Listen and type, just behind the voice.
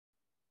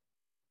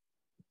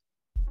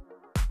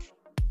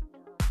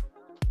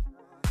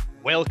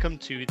Welcome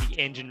to the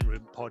Engine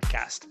Room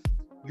podcast.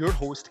 Your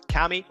host,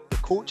 Cami, the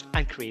coach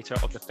and creator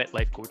of the Fit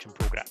Life Coaching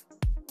Program.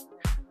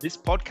 This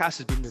podcast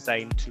has been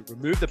designed to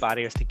remove the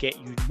barriers to get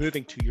you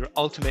moving to your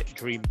ultimate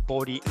dream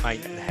body,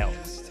 mind, and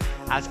health.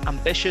 As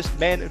ambitious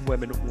men and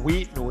women,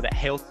 we know that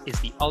health is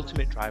the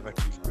ultimate driver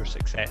to your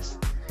success.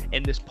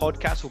 In this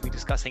podcast, we'll be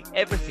discussing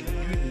everything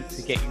you need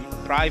to get you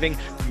thriving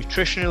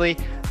nutritionally,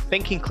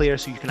 thinking clear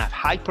so you can have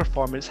high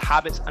performance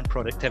habits and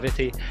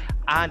productivity,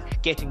 and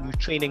getting you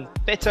training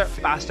fitter,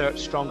 faster,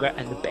 stronger,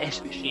 and the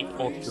best shape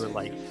of your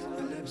life.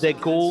 The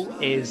goal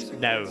is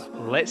now.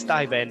 Let's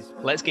dive in,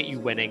 let's get you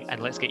winning,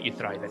 and let's get you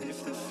thriving.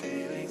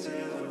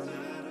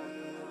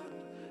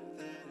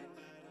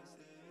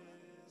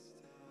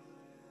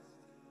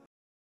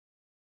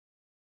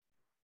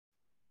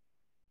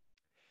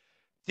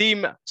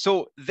 Team,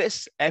 so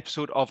this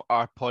episode of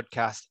our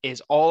podcast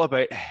is all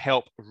about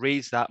help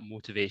raise that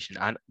motivation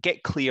and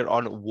get clear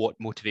on what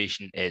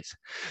motivation is.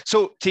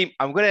 So team,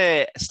 I'm going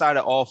to start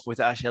it off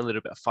with actually a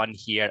little bit of fun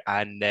here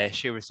and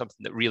share with something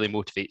that really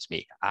motivates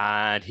me.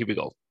 And here we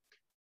go.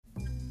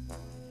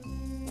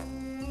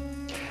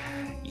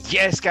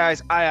 Yes,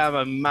 guys, I am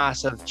a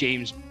massive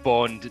James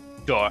Bond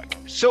dork.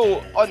 So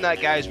on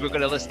that, guys, we're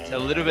going to listen to a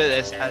little bit of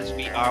this as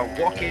we are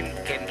walking,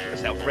 getting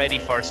ourselves ready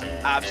for some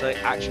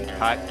absolute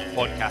action-packed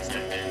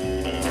podcasting.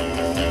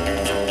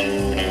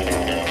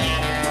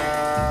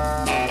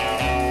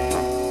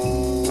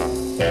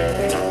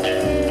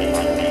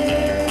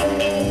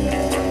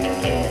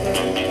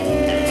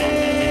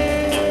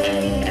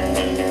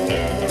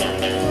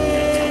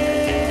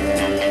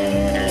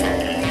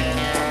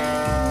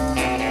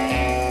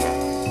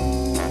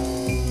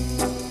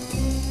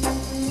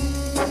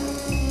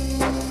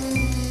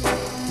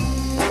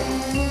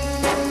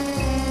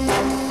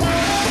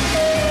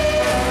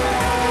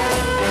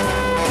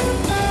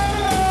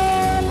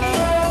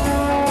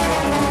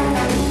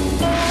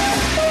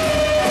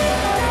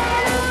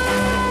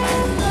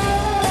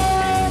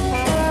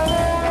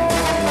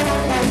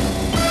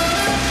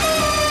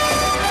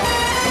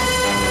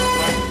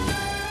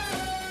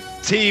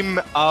 Team,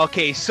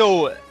 okay,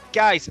 so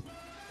guys,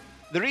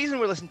 the reason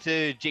we're listening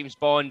to James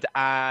Bond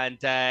and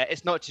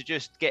it's not to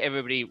just get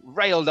everybody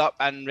riled up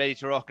and ready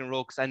to rock and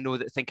roll, because I know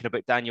that thinking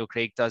about Daniel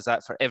Craig does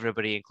that for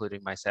everybody,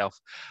 including myself.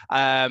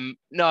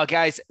 No,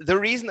 guys, the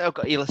reason I've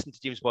got you listen to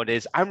James Bond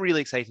is I'm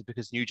really excited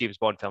because new James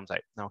Bond film's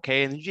out,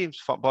 okay? And the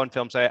James Bond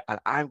film's out and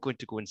I'm going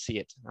to go and see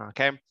it,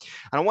 okay? And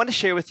I want to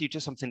share with you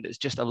just something that's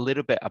just a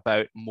little bit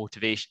about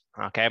motivation,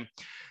 okay?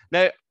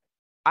 Now,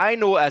 I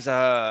know as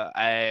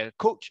a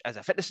coach, as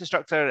a fitness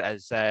instructor,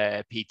 as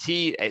a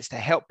PT, it's to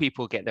help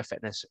people get their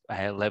fitness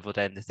leveled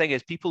in. The thing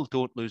is, people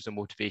don't lose their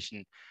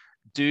motivation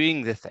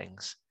doing the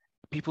things.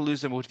 People lose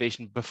their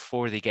motivation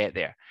before they get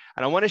there.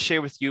 And I want to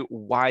share with you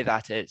why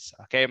that is,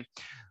 okay?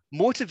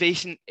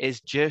 Motivation is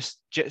just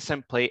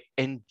simply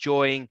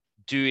enjoying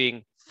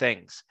doing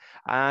things.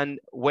 And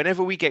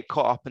whenever we get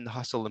caught up in the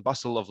hustle and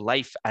bustle of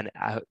life and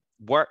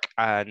work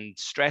and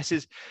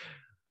stresses,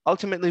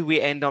 ultimately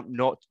we end up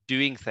not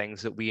doing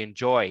things that we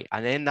enjoy,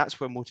 and then that's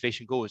where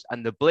motivation goes,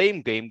 and the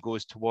blame game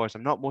goes towards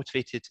I'm not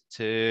motivated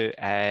to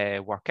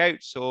work out,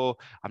 so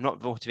I'm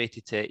not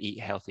motivated to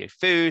eat healthier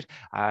food,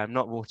 I'm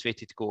not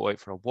motivated to go out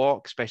for a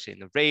walk, especially in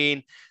the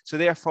rain. So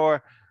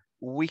therefore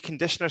we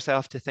condition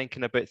ourselves to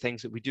thinking about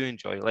things that we do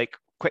enjoy, like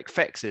quick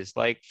fixes,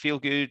 like feel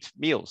good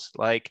meals,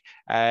 like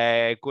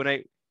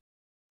going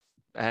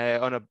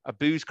out on a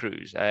booze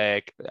cruise,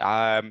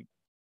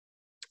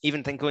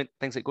 even things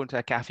like going to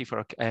a cafe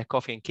for a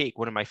coffee and cake,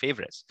 one of my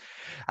favorites.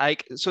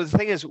 So the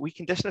thing is, we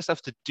condition ourselves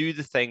to do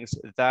the things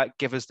that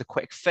give us the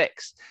quick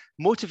fix.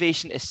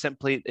 Motivation is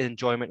simply the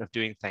enjoyment of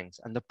doing things.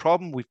 And the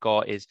problem we've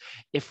got is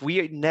if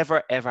we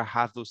never, ever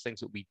have those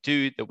things that we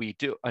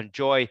do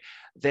enjoy,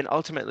 then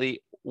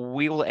ultimately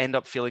we will end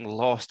up feeling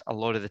lost a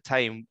lot of the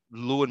time,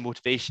 low in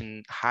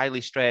motivation,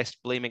 highly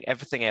stressed, blaming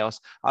everything else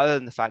other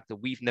than the fact that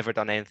we've never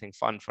done anything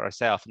fun for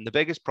ourselves. And the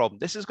biggest problem,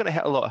 this is going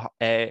to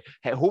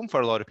hit home for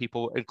a lot of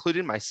people,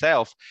 including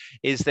myself,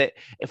 is that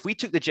if we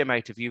took the gym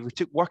out of you, we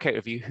took work out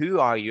of you,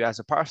 who are you as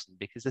a person?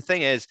 Because the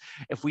thing is,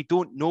 if we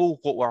don't know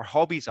what our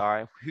hobbies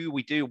are, who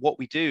we do, what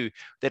we do,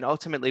 then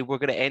ultimately we're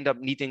going to end up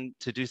needing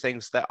to do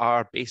things that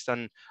are based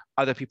on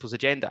other people's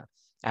agenda.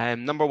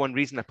 Number one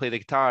reason I play the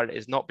guitar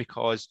is not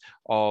because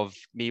of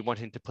me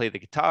wanting to play the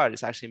guitar.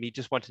 It's actually me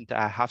just wanting to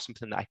have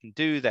something that I can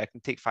do, that I can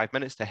take 5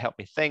 minutes to help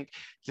me think,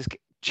 just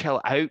chill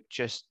out,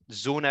 just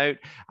zone out.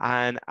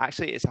 And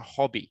actually, it's a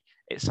hobby.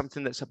 It's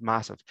something that's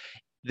massive.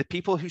 The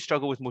people who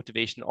struggle with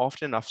motivation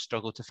often enough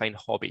struggle to find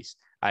hobbies.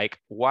 Like,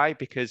 why?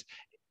 Because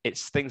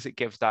it's things that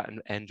give that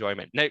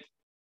enjoyment. Now,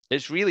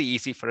 it's really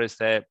easy for us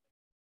to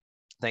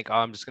think, oh,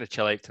 I'm just going to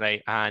chill out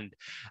tonight and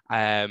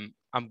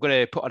I'm going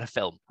to put on a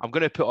film. I'm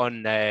going to put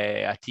on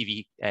a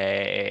TV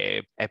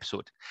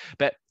episode.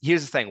 But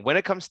here's the thing. When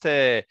it comes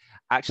to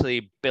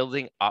actually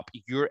building up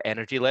your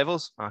energy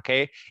levels,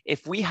 okay,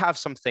 if we have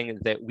something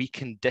that we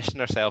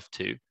condition ourselves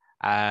to,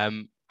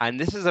 and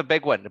this is a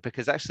big one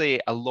because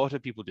actually a lot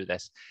of people do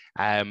this,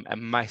 and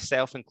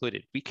myself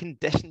included, we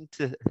condition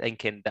to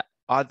thinking that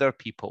other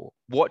people,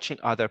 watching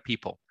other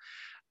people.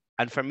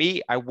 And for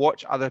me, I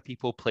watch other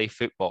people play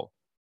football.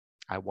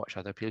 I watch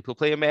other people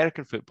play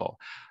American football.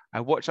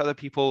 I watch other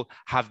people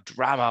have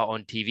drama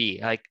on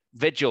TV, like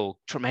Vigil,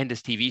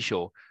 tremendous TV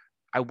show.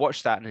 I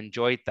watched that and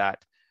enjoyed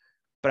that.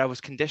 But I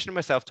was conditioning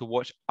myself to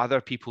watch other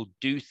people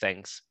do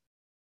things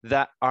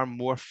that are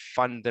more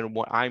fun than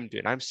what I'm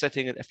doing. I'm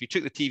sitting, if you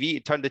took the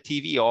TV, turn the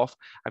TV off,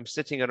 I'm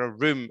sitting in a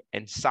room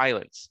in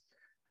silence.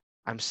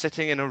 I'm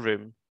sitting in a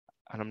room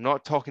and I'm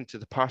not talking to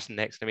the person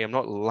next to me. I'm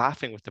not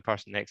laughing with the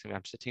person next to me.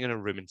 I'm sitting in a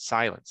room in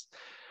silence.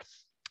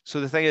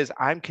 So the thing is,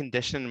 I'm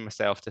conditioning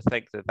myself to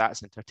think that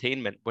that's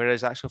entertainment,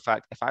 whereas actual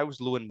fact, if I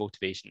was low in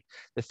motivation,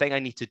 the thing I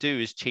need to do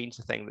is change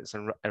the thing that's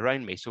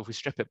around me. So if we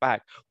strip it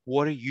back,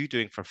 what are you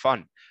doing for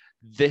fun?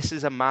 This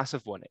is a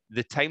massive one.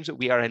 The times that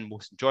we are in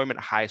most enjoyment,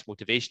 highest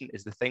motivation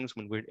is the things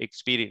when we're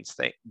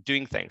experiencing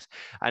doing things.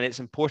 And it's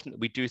important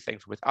that we do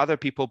things with other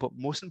people, but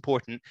most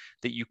important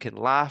that you can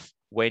laugh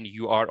when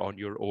you are on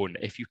your own.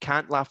 If you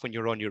can't laugh when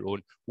you're on your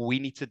own, we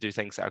need to do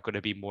things that are going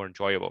to be more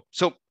enjoyable.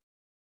 So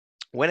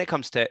when it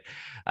comes to it,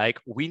 like,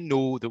 we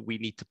know that we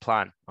need to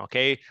plan,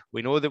 okay?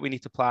 We know that we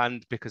need to plan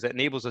because it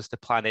enables us to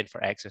plan in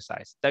for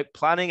exercise. Now,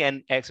 planning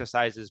in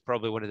exercise is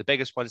probably one of the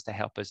biggest ones to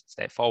help us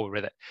step forward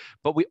with it.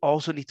 But we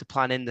also need to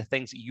plan in the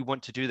things that you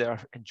want to do that are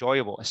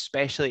enjoyable,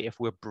 especially if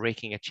we're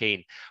breaking a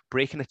chain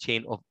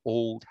of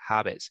old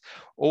habits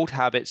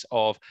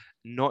of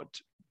not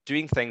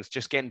doing things,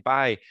 just getting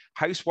by.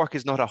 Housework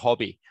is not a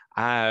hobby.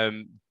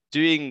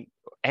 Doing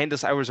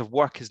endless hours of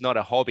work is not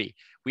a hobby.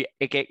 We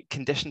get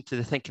conditioned to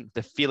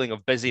the feeling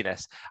of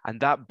busyness, and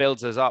that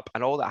builds us up.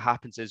 And all that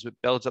happens is it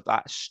builds up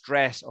that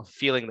stress of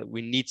feeling that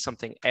we need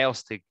something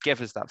else to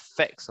give us that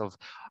fix of,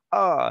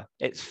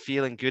 it's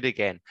feeling good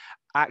again.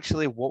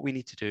 Actually, what we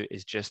need to do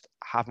is just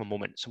have a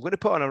moment. So I'm going to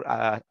put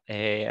on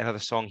another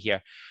song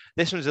here.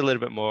 This one's a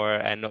little bit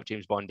more not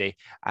James Bondy,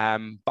 but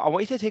I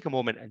want you to take a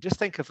moment and just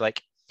think of,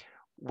 like,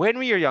 when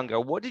we were younger,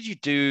 what did you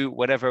do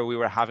whenever we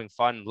were having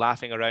fun,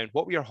 laughing around?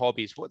 What were your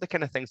hobbies? What are the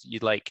kind of things that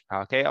you'd like?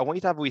 Okay, I want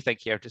you to have a wee think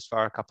here just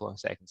for a couple of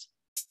seconds.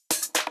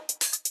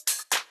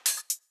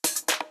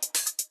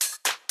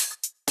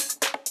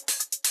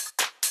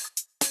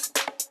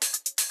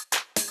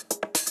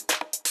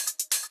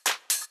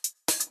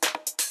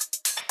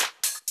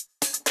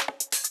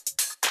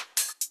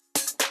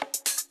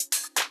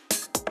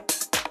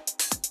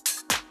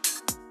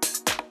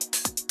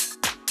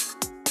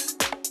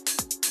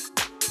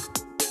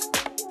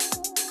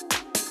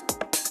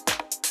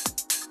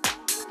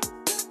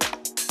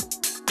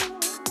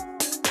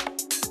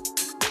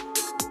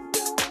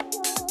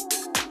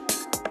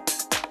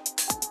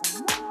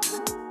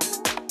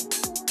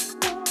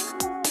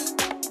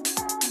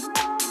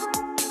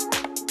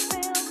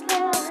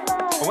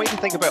 I want you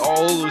to think about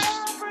all those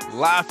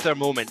laughter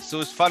moments,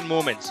 those fun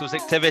moments, those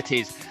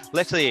activities,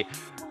 literally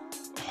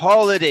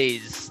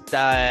holidays,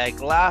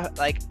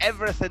 like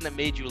everything that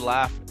made you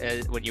laugh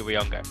when you were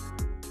younger.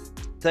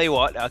 Tell you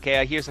what,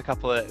 okay, here's a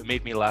couple that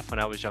made me laugh when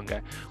I was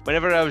younger.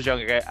 Whenever I was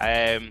younger,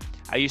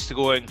 I used to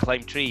go out and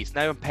climb trees.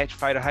 Now I'm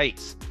petrified of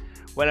heights.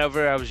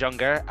 Whenever I was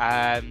younger,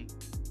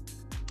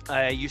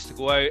 I used to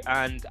go out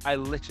and I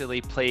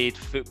literally played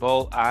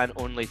football and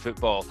only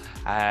football.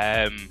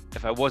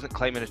 If I wasn't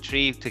climbing a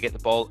tree to get the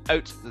ball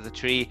out of the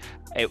tree,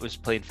 it was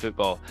playing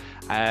football.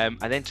 I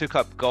then took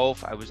up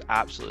golf. I was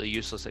absolutely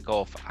useless at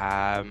golf.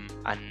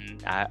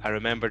 And I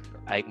remembered,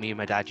 like, me and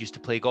my dad used to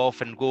play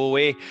golf and go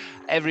away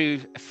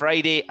every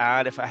Friday.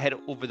 And if I head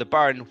over the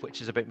burn,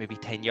 which is about maybe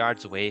 10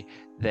 yards away,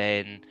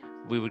 then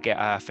we would get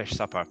a fish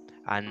supper.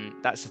 And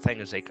that's the thing,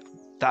 is like,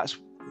 that's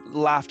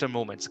laughter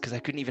moments, because I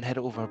couldn't even head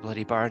over a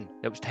bloody burn.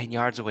 It was 10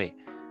 yards away.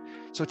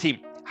 So team,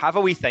 have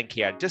a wee think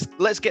here. Just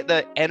let's get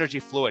the energy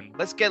flowing.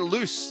 Let's get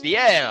loose.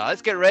 Yeah,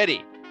 let's get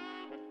ready.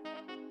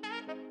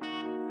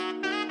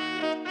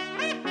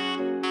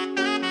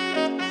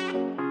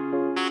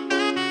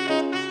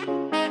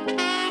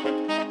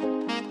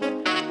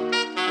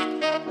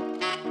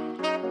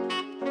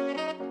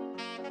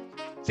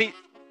 See,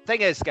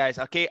 thing is, guys,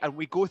 okay, and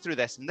we go through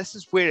this, and this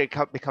is where it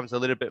becomes a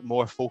little bit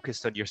more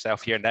focused on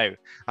yourself here now.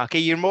 Okay,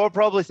 you're more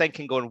probably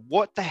thinking, going,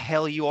 what the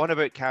hell are you on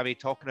about, Cammy,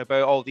 talking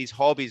about all these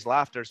hobbies,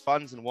 laughters,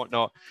 funs and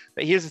whatnot?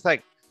 But here's the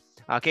thing,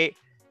 okay,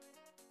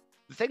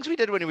 the things we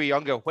did when we were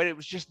younger, when it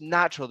was just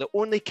natural, the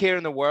only care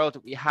in the world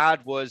that we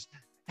had was,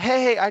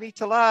 hey, I need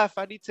to laugh,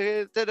 I need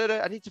to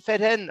I need to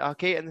fit in.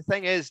 Okay, and the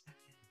thing is,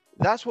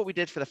 that's what we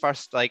did for the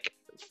first, like,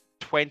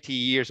 20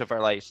 years of our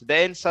lives.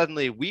 Then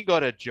suddenly we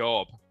got a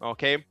job.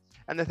 Okay,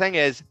 and the thing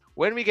is,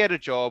 when we get a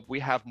job, we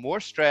have more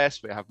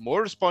stress, we have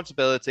more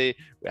responsibility,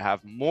 we have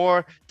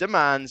more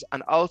demands,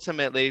 and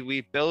ultimately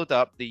we build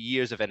up the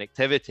years of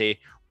inactivity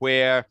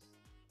where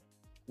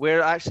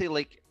we're actually,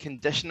 like,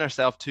 condition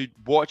ourselves to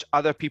watch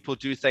other people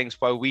do things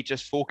while we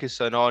just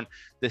focus on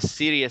the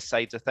serious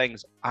sides of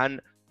things.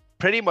 And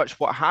pretty much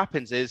what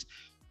happens is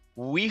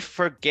we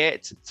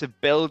forget to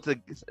build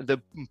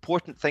the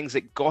important things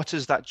that got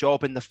us that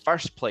job in the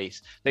first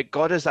place, that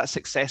got us that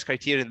success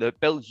criterion, that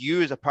built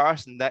you as a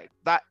person,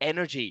 that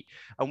energy.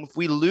 And if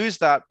we lose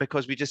that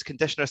because we just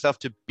condition ourselves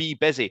to be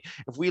busy,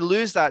 if we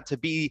lose that to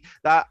be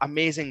that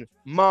amazing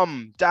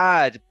mum,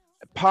 dad,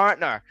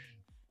 partner,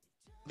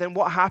 then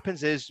what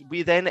happens is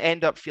we then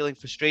end up feeling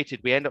frustrated.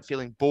 We end up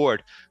feeling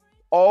bored,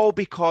 all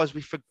because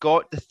we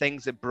forgot the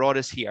things that brought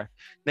us here.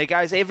 Now,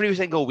 guys, every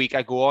single week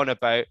I go on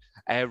about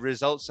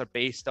results are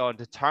based on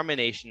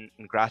determination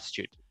and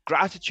gratitude.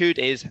 Gratitude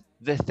is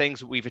the things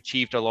that we've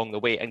achieved along the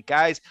way. And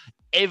guys,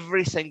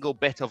 every single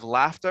bit of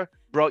laughter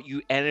brought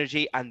you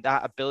energy and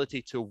that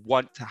ability to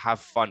want to have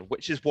fun,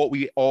 which is what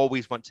we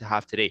always want to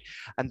have today.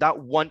 And that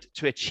want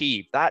to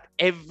achieve, that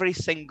every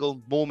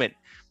single moment,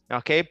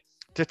 okay?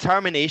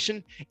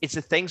 Determination is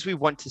the things we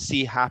want to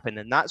see happen.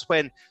 And that's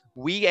when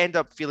we end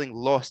up feeling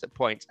lost at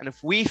points. And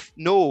if we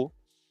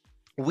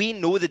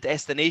know the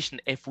destination,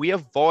 if we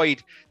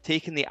avoid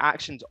taking the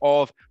actions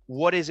of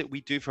what is it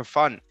we do for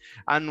fun.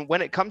 And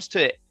when it comes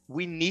to it,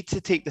 we need to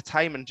take the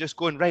time and just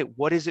going, right,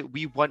 what is it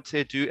we want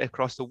to do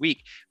across the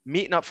week?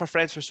 Meeting up for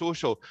Friends for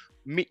Social,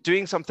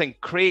 doing something,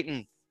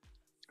 creating.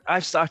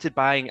 I've started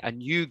buying a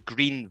new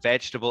green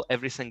vegetable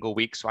every single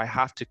week, so I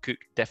have to cook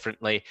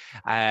differently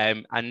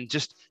and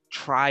just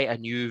try a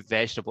new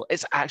vegetable.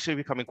 It's actually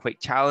becoming quite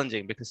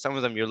challenging because some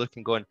of them you're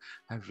looking going,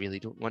 I really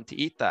don't want to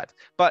eat that.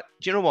 But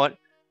do you know what?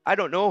 I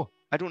don't know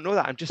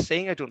that. I'm just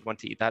saying I don't want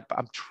to eat that, but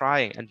I'm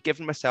trying and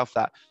giving myself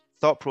that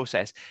thought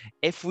process.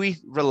 If we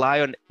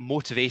rely on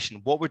motivation,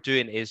 what we're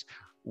doing is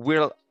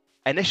we're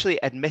initially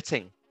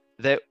admitting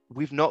that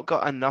we've not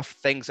got enough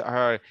things that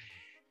are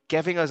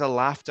giving us a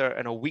laughter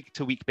on a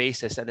week-to-week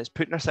basis, and it's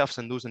putting ourselves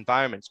in those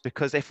environments.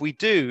 Because if we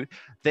do,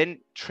 then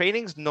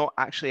training's not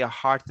actually a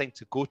hard thing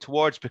to go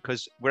towards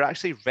because we're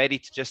actually ready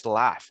to just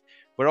laugh.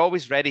 We're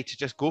always ready to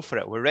just go for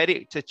it. We're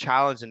ready to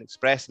challenge and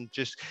express and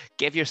just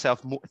give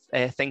yourself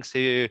things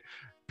to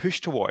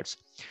push towards.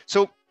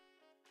 So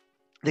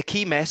the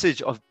key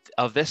message of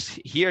this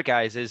here,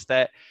 guys, is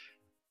that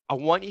I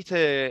want you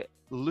to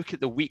look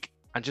at the week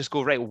and just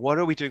go, right, what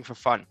are we doing for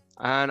fun?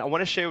 And I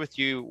want to share with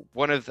you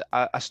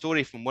a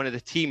story from one of the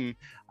team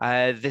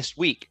this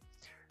week.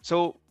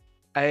 So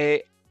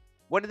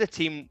one of the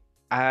team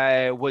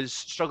was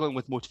struggling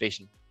with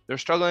motivation. They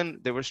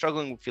were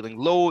struggling with feeling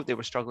low, they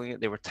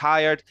were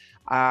tired.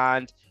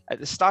 And at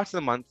the start of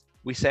the month,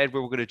 we said we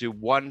were going to do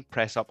 1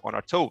 press up on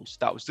our toes.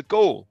 That was the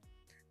goal.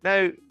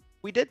 Now,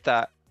 we did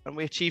that and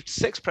we achieved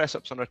 6 press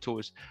ups on our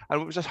toes.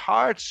 And it was a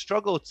hard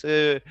struggle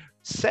to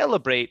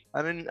celebrate.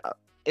 I mean,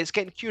 it's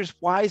getting curious,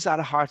 why is that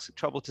a hard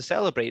trouble to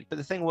celebrate? But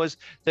the thing was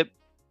that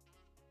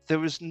there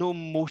was no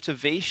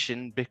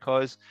motivation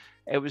because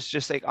it was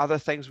just like other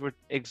things were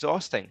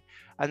exhausting.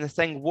 And the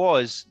thing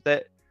was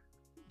that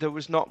there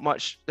was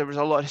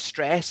a lot of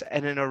stress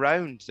in and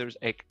around. There was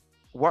like,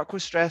 work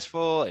was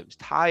stressful, it was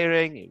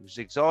tiring, it was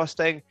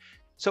exhausting.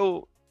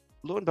 So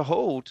lo and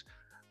behold,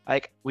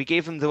 like we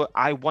gave them the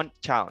I Want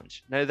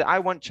challenge. Now the I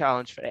Want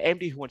challenge for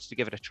anybody who wants to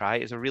give it a try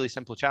is a really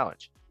simple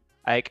challenge.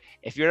 Like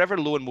if you're ever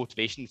low in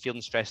motivation,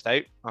 feeling stressed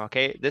out,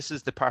 okay, this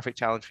is the perfect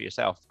challenge for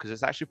yourself because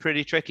it's actually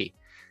pretty tricky.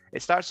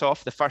 It starts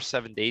off the first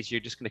 7 days, you're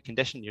just going to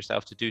condition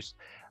yourself to do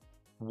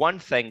one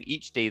thing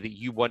each day that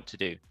you want to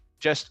do.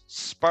 Just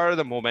spur of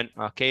the moment,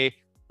 okay?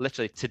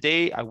 Literally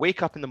today, I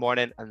wake up in the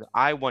morning and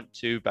I want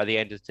to, by the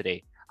end of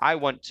today, I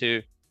want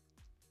to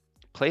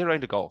play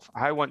around a golf.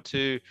 I want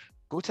to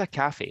go to a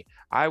cafe.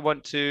 I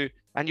want to,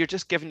 and you're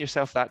just giving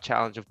yourself that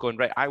challenge of going,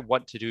 right, I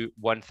want to do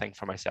one thing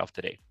for myself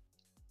today.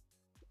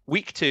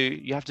 Week 2,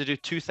 you have to do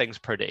 2 things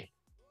per day.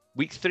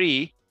 Week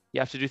 3, you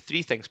have to do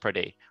 3 things per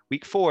day.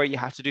 Week 4, you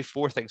have to do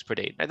 4 things per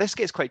day. Now, this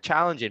gets quite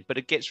challenging, but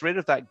it gets rid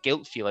of that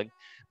guilt feeling,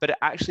 but it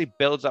actually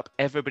builds up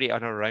everybody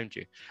around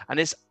you. And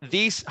it's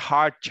these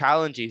hard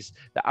challenges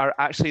that are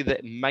actually the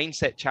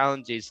mindset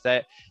challenges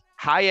that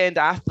high-end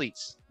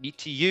athletes need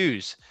to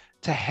use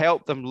to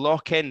help them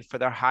lock in for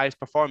their highest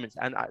performance.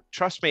 And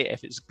trust me,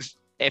 if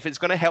it's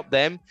going to help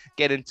them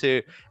get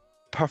into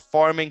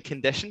performing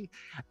condition,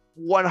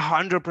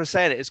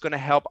 100% it's going to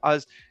help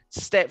us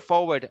step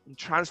forward and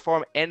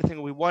transform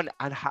anything we want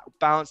and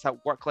balance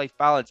that work-life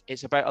balance.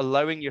 It's about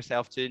allowing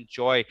yourself to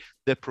enjoy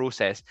the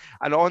process.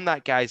 And on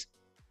that, guys,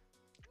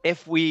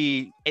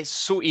 it's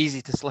so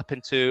easy to slip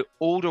into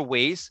older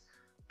ways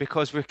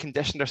because we've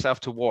conditioned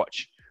ourselves to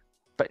watch.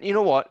 But you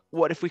know what?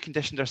 What if we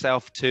conditioned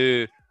ourselves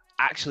to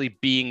actually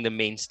being the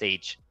main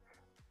stage?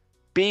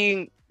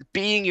 Being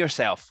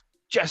yourself,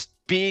 just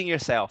being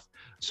yourself.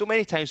 So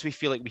many times we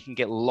feel like we can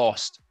get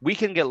lost. We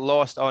can get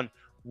lost on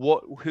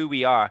who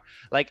we are.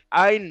 Like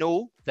I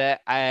know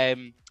that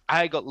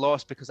I got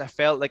lost because I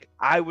felt like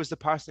I was the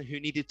person who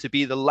needed to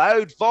be the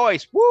loud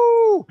voice.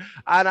 Woo!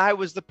 And I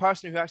was the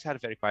person who actually had a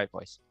very quiet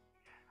voice.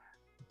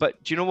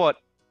 But do you know what?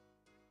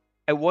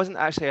 It wasn't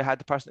actually I had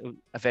the person with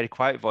a very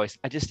quiet voice.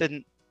 I just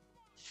didn't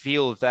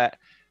feel that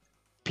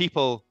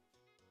people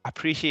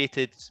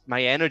appreciated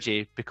my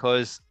energy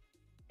because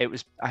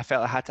I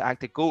felt I had to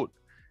act a goat.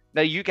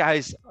 Now you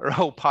guys are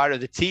all part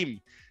of the team.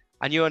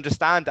 And you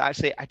understand that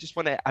actually, I just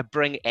want to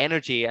bring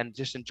energy and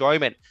just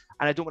enjoyment.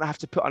 And I don't want to have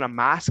to put on a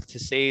mask to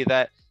say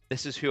that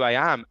this is who I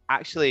am.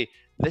 Actually,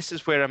 this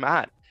is where I'm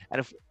at. And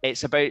if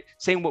it's about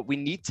saying what we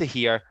need to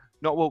hear,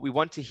 not what we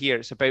want to hear,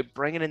 it's about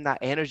bringing in that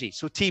energy.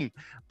 So team,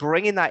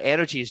 bringing that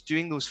energy is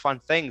doing those fun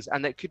things.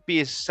 And it could be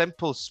as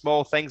simple,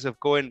 small things of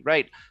going,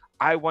 right,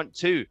 I want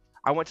to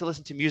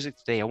listen to music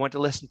today. I want to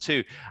listen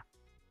to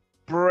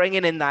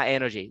bringing in that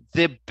energy.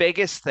 The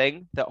biggest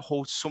thing that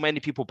holds so many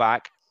people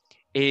back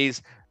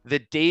is the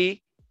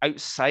day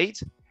outside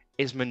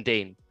is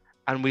mundane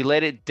and we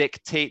let it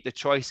dictate the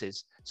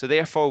choices. So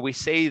therefore we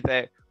say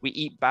that we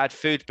eat bad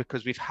food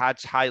because we've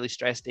had highly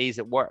stressed days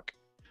at work,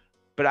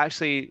 but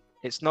actually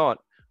it's not.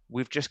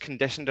 We've just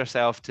conditioned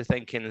ourselves to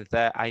thinking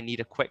that I need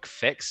a quick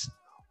fix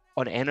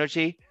on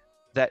energy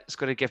that's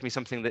going to give me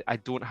something that I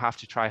don't have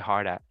to try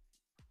hard at,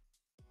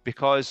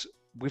 because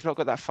we've not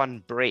got that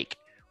fun break.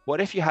 What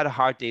if you had a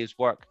hard day's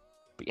work,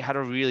 but you had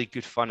a really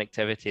good fun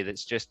activity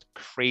that's just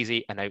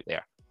crazy and out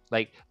there?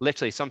 Like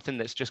literally something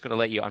that's just going to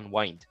let you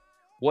unwind.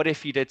 What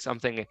if you did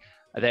something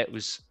that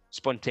was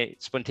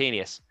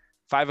spontaneous,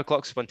 5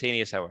 o'clock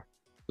spontaneous hour?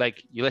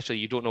 Like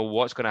you don't know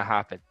what's going to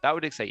happen. That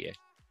would excite you.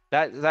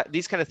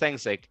 These kind of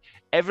things, like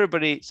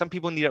everybody, some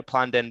people need it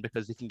planned in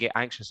because they can get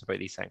anxious about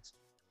these things.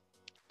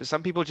 But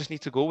some people just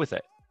need to go with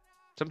it.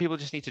 Some people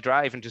just need to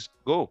drive and just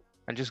go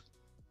and just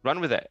run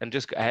with it and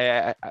just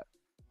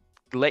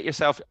let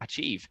yourself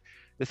achieve.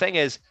 The thing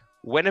is,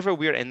 whenever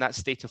we're in that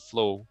state of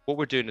flow, what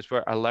we're doing is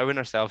we're allowing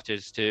ourselves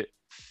just to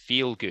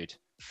feel good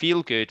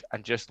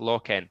and just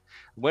lock in.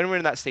 When we're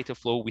in that state of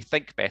flow, we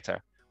think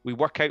better, we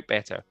work out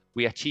better,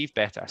 we achieve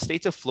better. A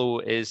state of flow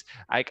is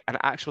like an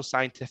actual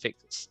scientific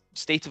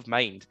state of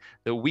mind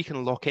that we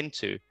can lock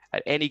into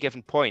at any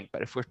given point.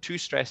 But if we're too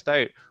stressed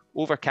out,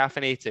 over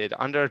caffeinated,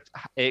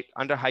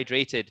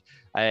 underhydrated,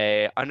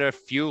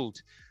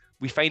 underfueled,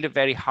 we find it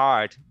very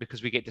hard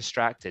because we get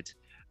distracted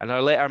and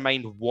let our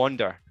mind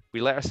wander.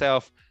 We let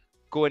ourselves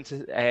go into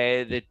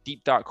the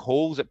deep, dark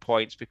holes at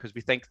points because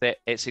we think that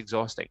it's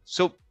exhausting.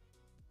 So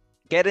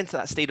get into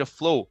that state of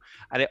flow.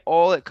 And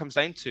all it comes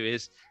down to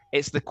is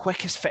it's the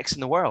quickest fix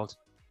in the world.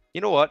 You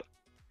know what?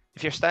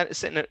 If you're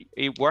sitting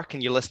at work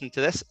and you're listening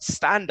to this,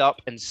 stand up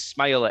and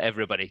smile at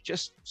everybody.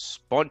 Just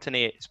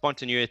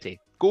spontaneity.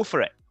 Go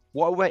for it.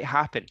 What might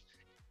happen?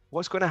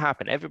 What's going to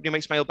happen? Everybody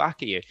might smile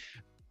back at you.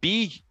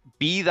 Be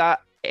that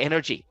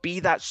energy. Be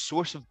that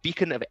source of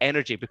beacon of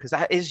energy, because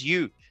that is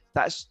you.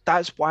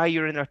 That's why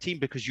you're in our team,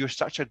 because you're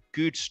such a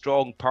good,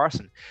 strong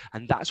person.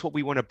 And that's what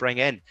we want to bring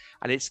in.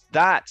 And it's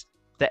that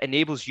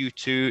enables you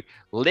to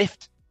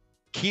lift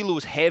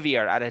kilos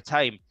heavier at a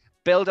time,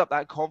 build up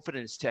that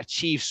confidence to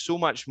achieve so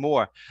much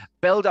more,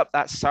 build up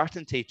that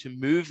certainty to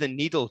move the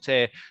needle,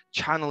 to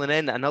channeling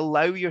in and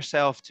allow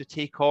yourself to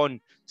take on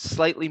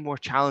slightly more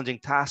challenging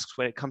tasks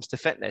when it comes to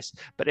fitness.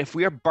 But if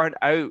we are burnt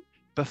out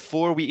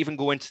before we even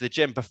go into the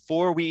gym,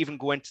 before we even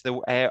go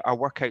into our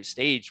workout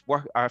stage,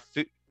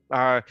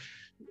 our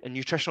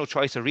nutritional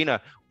choice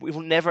arena, we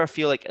will never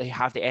feel like we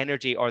have the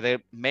energy or the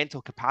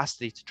mental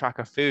capacity to track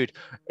our food,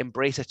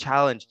 embrace a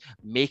challenge,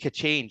 make a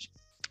change.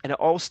 And it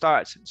all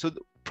starts. So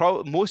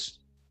the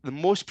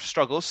most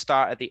struggles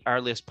start at the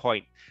earliest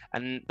point.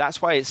 And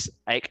that's why it's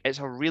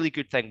a really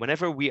good thing.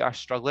 Whenever we are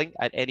struggling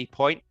at any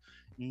point,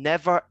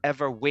 never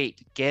ever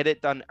wait. Get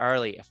it done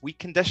early. If we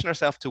condition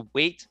ourselves to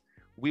wait,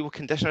 we will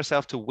condition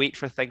ourselves to wait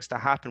for things to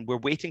happen. We're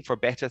waiting for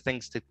better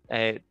things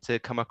to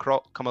come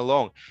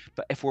along.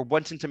 But if we're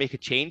wanting to make a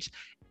change,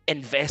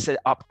 invest it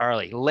up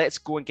early. Let's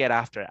go and get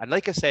after it. And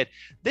like I said,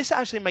 this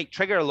actually might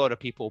trigger a lot of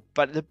people,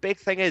 but the big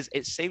thing is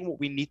it's saying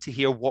what we need to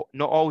hear,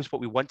 not always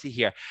what we want to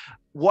hear.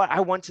 What I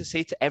want to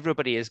say to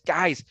everybody is,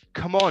 guys,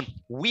 come on,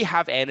 we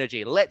have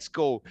energy. Let's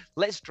go.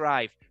 Let's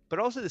drive. But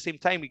also at the same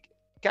time,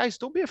 guys,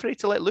 don't be afraid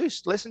to let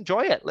loose. Let's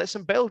enjoy it. Let's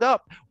build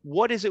up.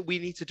 What is it we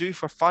need to do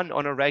for fun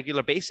on a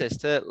regular basis?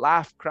 To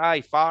laugh,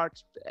 cry,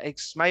 fart,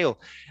 smile.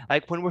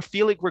 Like when we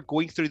feel like we're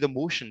going through the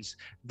motions,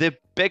 the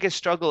biggest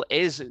struggle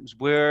is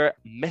we're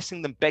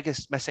missing the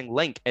biggest missing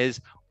link is,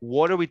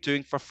 what are we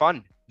doing for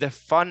fun? The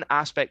fun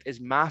aspect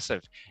is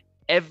massive.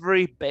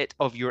 Every bit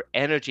of your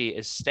energy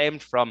is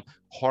stemmed from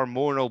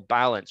hormonal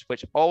balance,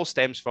 which all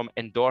stems from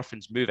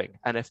endorphins moving.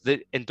 And if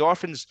the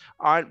endorphins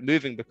aren't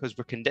moving because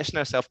we're conditioning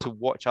ourselves to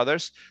watch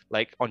others,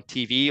 like on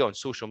TV, on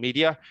social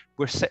media,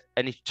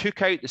 and if you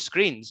took out the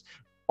screens,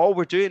 all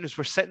we're doing is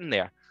we're sitting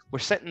there. We're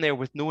sitting there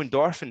with no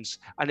endorphins.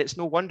 And it's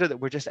no wonder that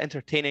we're just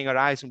entertaining our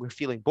eyes and we're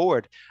feeling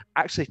bored.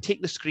 Actually,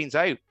 take the screens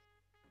out.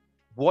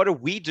 What are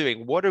we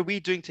doing? What are we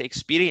doing to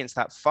experience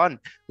that fun?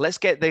 Let's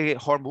get the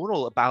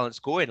hormonal balance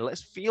going.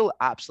 Let's feel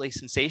absolutely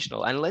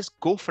sensational and let's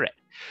go for it.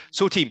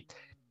 So team,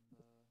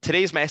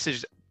 today's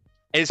message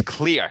is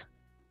clear.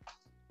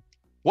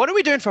 What are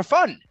we doing for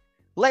fun?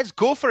 Let's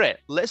go for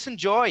it. Let's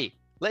enjoy.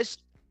 Let's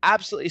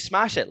absolutely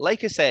smash it.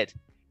 Like I said,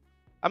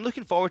 I'm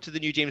looking forward to the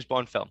new James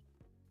Bond film.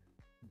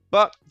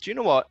 But do you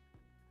know what?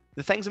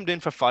 The things I'm doing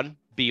for fun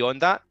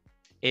beyond that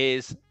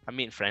is I'm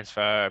meeting friends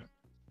for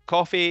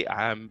coffee.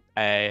 I'm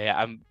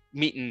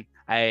meeting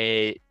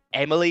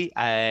Emily,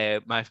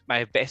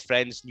 my best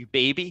friend's new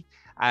baby.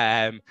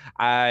 It's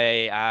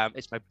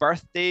my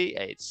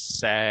birthday.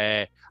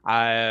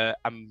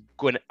 I'm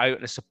going out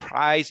on a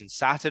surprise on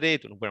Saturday.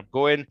 Don't know where I'm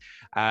going.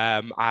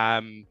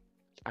 I'm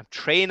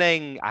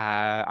training.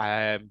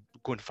 I'm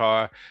going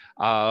for.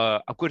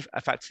 I'm going.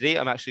 In fact, today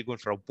I'm actually going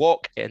for a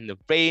walk in the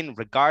rain,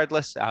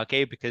 regardless.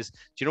 Okay, because do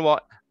you know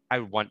what? I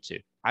want to.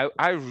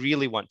 I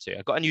really want to.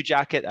 I got a new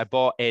jacket I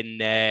bought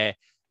in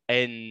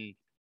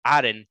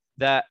Arran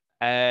that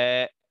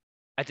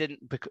I didn't,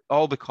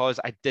 all because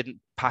I didn't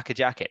pack a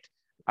jacket.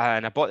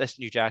 And I bought this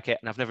new jacket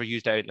and I've never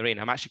used it out in the rain.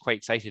 I'm actually quite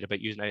excited about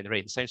using it out in the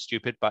rain. It sounds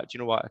stupid, but do you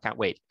know what? I can't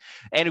wait.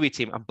 Anyway,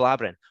 team, I'm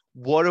blabbering.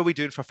 What are we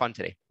doing for fun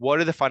today? What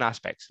are the fun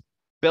aspects?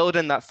 Build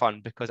in that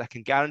fun, because I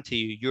can guarantee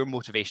you your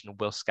motivation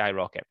will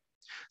skyrocket.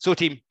 So,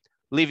 team,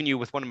 leaving you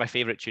with one of my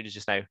favorite tunes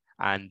just now.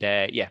 And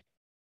yeah.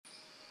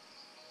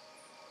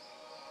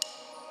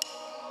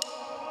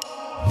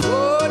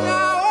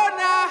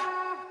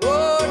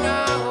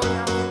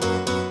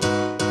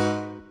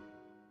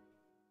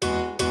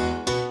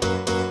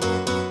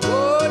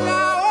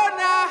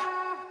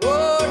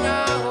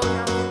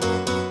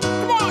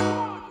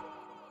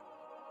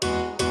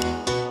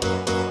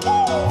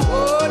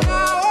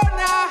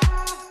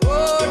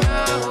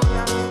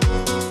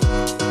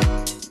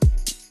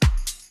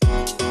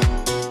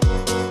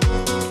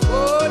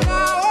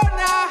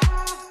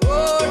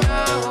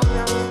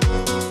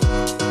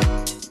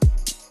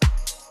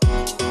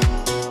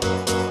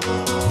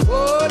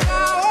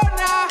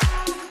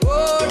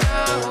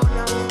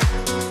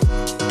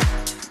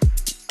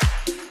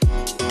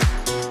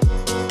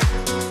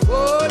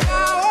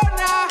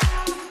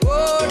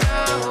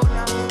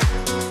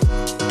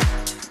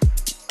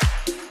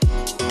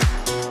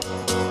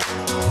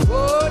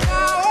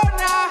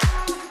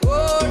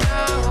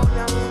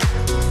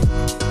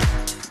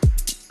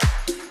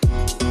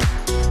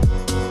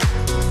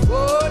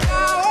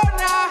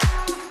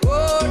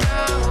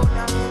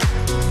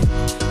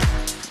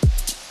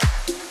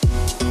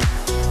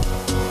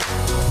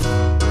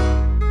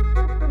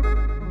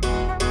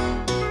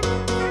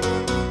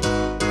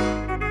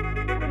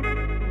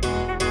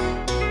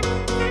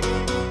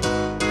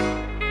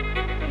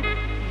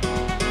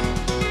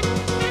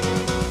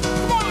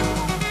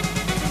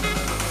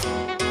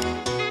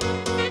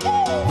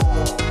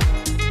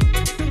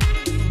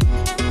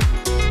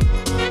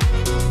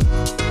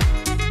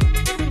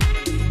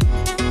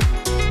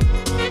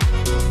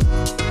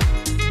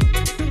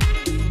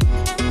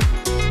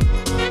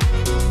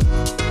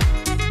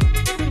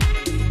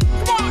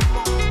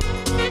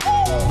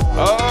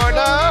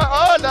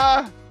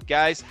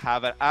 Guys,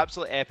 have an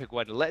absolute epic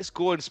one. Let's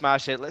go and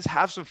smash it. Let's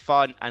have some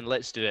fun and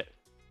let's do it.